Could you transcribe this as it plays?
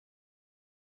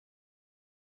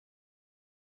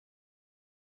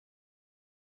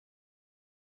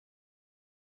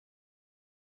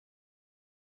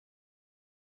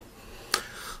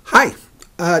Hi,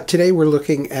 today we're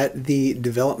looking at the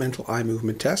developmental eye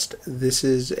movement test. This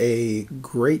is a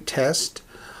great test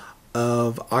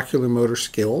of ocular motor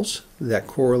skills that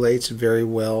correlates very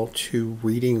well to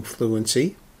reading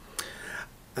fluency.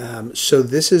 So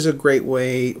this is a great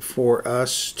way for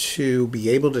us to be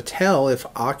able to tell if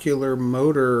ocular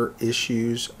motor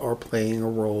issues are playing a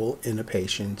role in a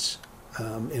patient's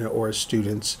or a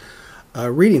student's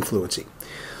reading fluency.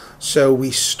 So we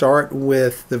start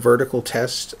with the vertical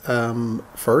test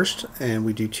first, and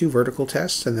we do two vertical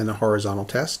tests and then a horizontal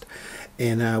test,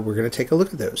 and we're going to take a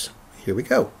look at those. Here we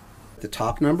go. The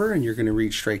top number, and you're going to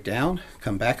read straight down,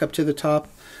 come back up to the top,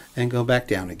 and go back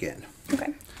down again.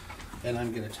 Okay. And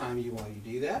I'm going to time you while you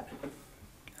do that.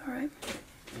 All right.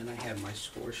 And I have my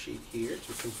score sheet here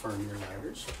to confirm your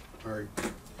letters.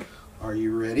 Are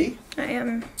you ready? I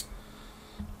am.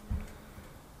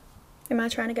 Am I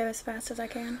trying to go as fast as I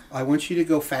can? I want you to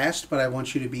go fast, but I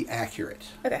want you to be accurate.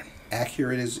 Okay.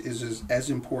 Accurate is as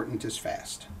important as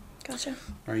fast. Gotcha.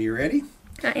 Are you ready?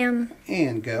 I am.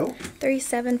 And go.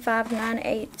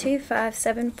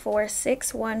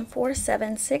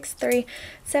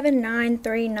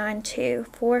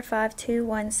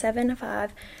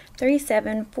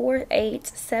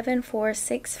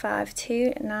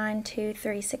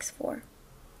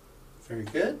 Very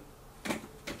good.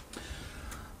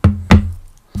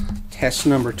 Test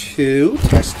number 2,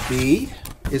 test B,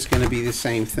 is going to be the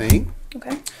same thing.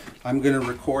 Okay. I'm going to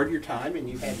record your time, and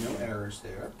you had no errors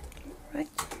there. Right.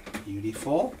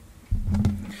 Beautiful.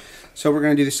 So we're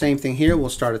going to do the same thing here.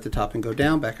 We'll start at the top and go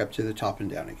down, back up to the top and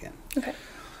down again. Okay.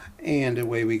 And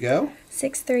away we go.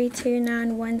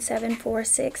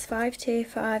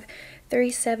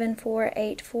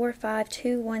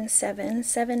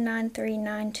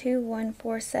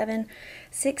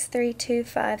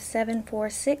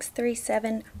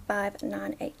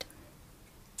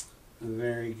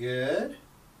 Very good.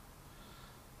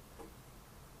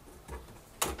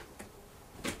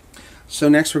 So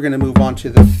next we're going to move on to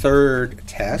the third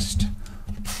test.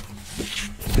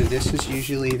 So this is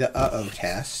usually the uh-oh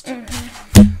test,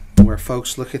 where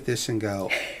folks look at this and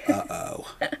go,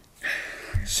 uh-oh.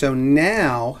 So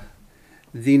now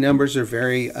the numbers are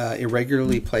very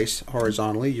irregularly placed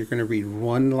horizontally. You're going to read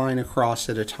one line across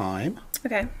at a time.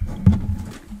 Okay.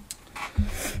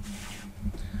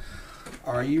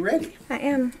 Are you ready? I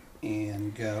am.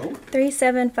 And go.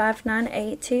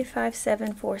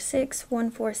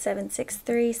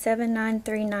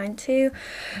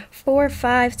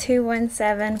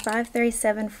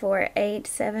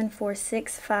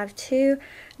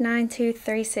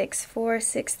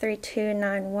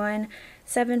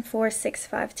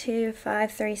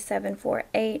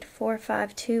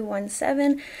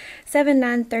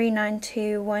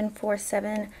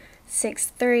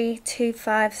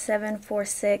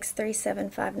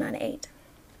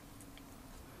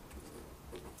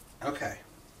 Okay.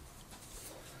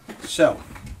 So,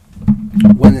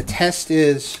 when the test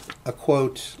is a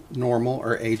quote normal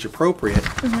or age appropriate,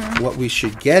 what we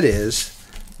should get is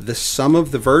the sum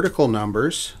of the vertical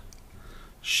numbers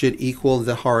should equal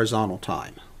the horizontal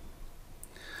time.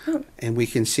 And we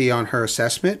can see on her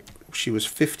assessment, she was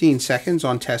 15 seconds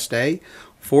on test A,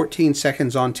 14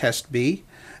 seconds on test B,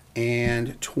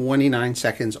 and 29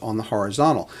 seconds on the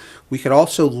horizontal. We could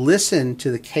also listen to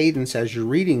the cadence as you're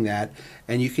reading that,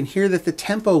 and you can hear that the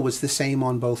tempo was the same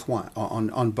on both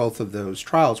on both of those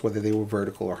trials, whether they were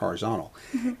vertical or horizontal.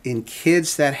 In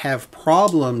kids that have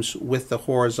problems with the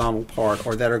horizontal part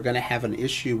or that are going to have an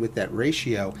issue with that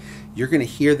ratio, you're going to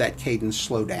hear that cadence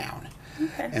slow down.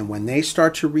 Okay. And when they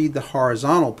start to read the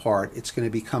horizontal part, it's going to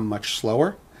become much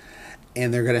slower,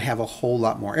 and they're going to have a whole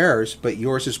lot more errors, but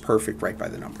yours is perfect right by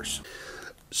the numbers.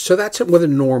 So that's what a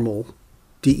normal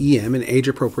DEM, an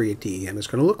age-appropriate DEM, is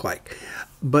going to look like.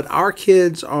 But our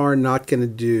kids are not going to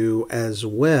do as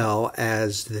well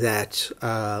as that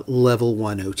level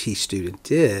 1 OT student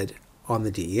did on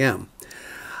the DEM.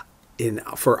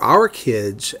 For our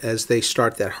kids, as they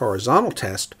start that horizontal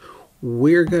test,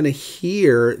 we're going to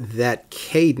hear that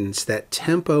cadence, that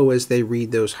tempo as they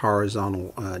read those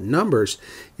horizontal numbers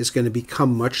is going to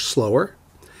become much slower,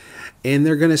 and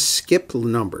they're going to skip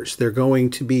numbers. They're going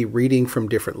to be reading from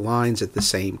different lines at the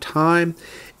same time.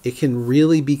 It can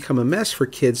really become a mess for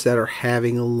kids that are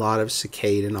having a lot of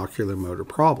saccade and ocular motor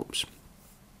problems.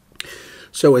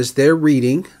 So as they're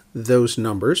reading those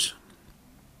numbers,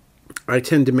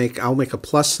 I'll make a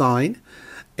plus sign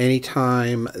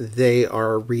anytime they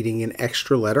are reading an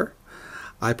extra letter.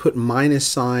 I put minus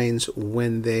signs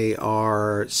when they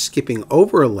are skipping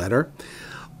over a letter.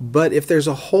 But if there's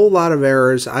a whole lot of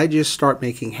errors, I just start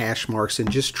making hash marks and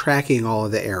just tracking all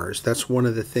of the errors. That's one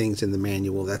of the things in the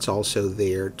manual that's also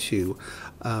there to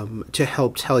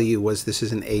help tell you was this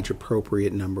is an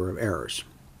age-appropriate number of errors.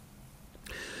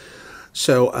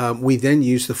 So we then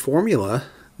use the formula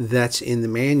that's in the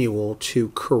manual to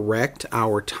correct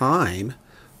our time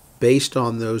based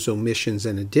on those omissions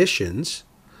and additions.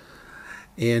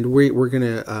 And we're going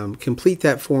to complete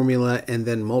that formula and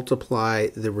then multiply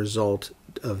the result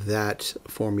of that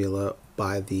formula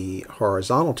by the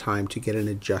horizontal time to get an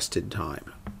adjusted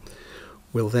time.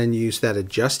 We'll then use that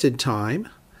adjusted time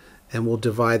and we'll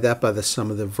divide that by the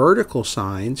sum of the vertical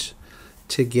signs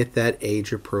to get that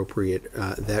age-appropriate,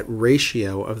 that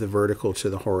ratio of the vertical to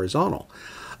the horizontal.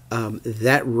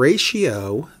 That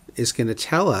ratio is going to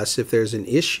tell us if there's an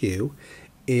issue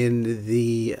in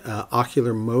the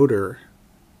ocular motor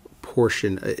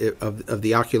portion of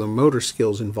the ocular motor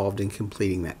skills involved in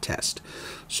completing that test.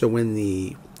 So when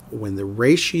the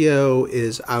ratio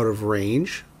is out of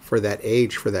range for that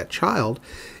age for that child,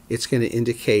 it's going to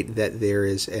indicate that there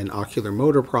is an ocular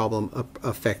motor problem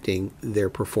affecting their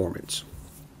performance.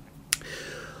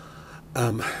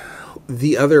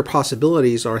 The other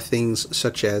possibilities are things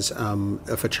such as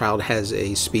if a child has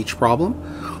a speech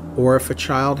problem, or if a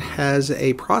child has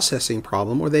a processing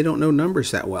problem, or they don't know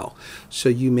numbers that well. So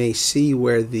you may see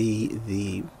where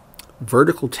the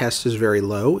vertical test is very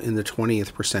low in the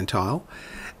 20th percentile,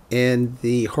 and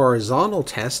the horizontal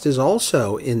test is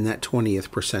also in that 20th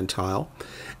percentile.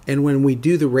 And when we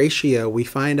do the ratio, we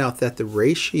find out that the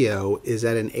ratio is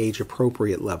at an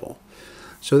age-appropriate level.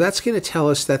 So that's going to tell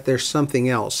us that there's something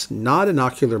else, not an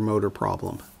ocular motor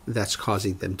problem, that's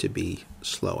causing them to be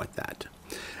slow at that.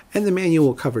 And the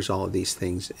manual covers all of these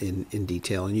things in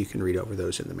detail, and you can read over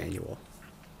those in the manual.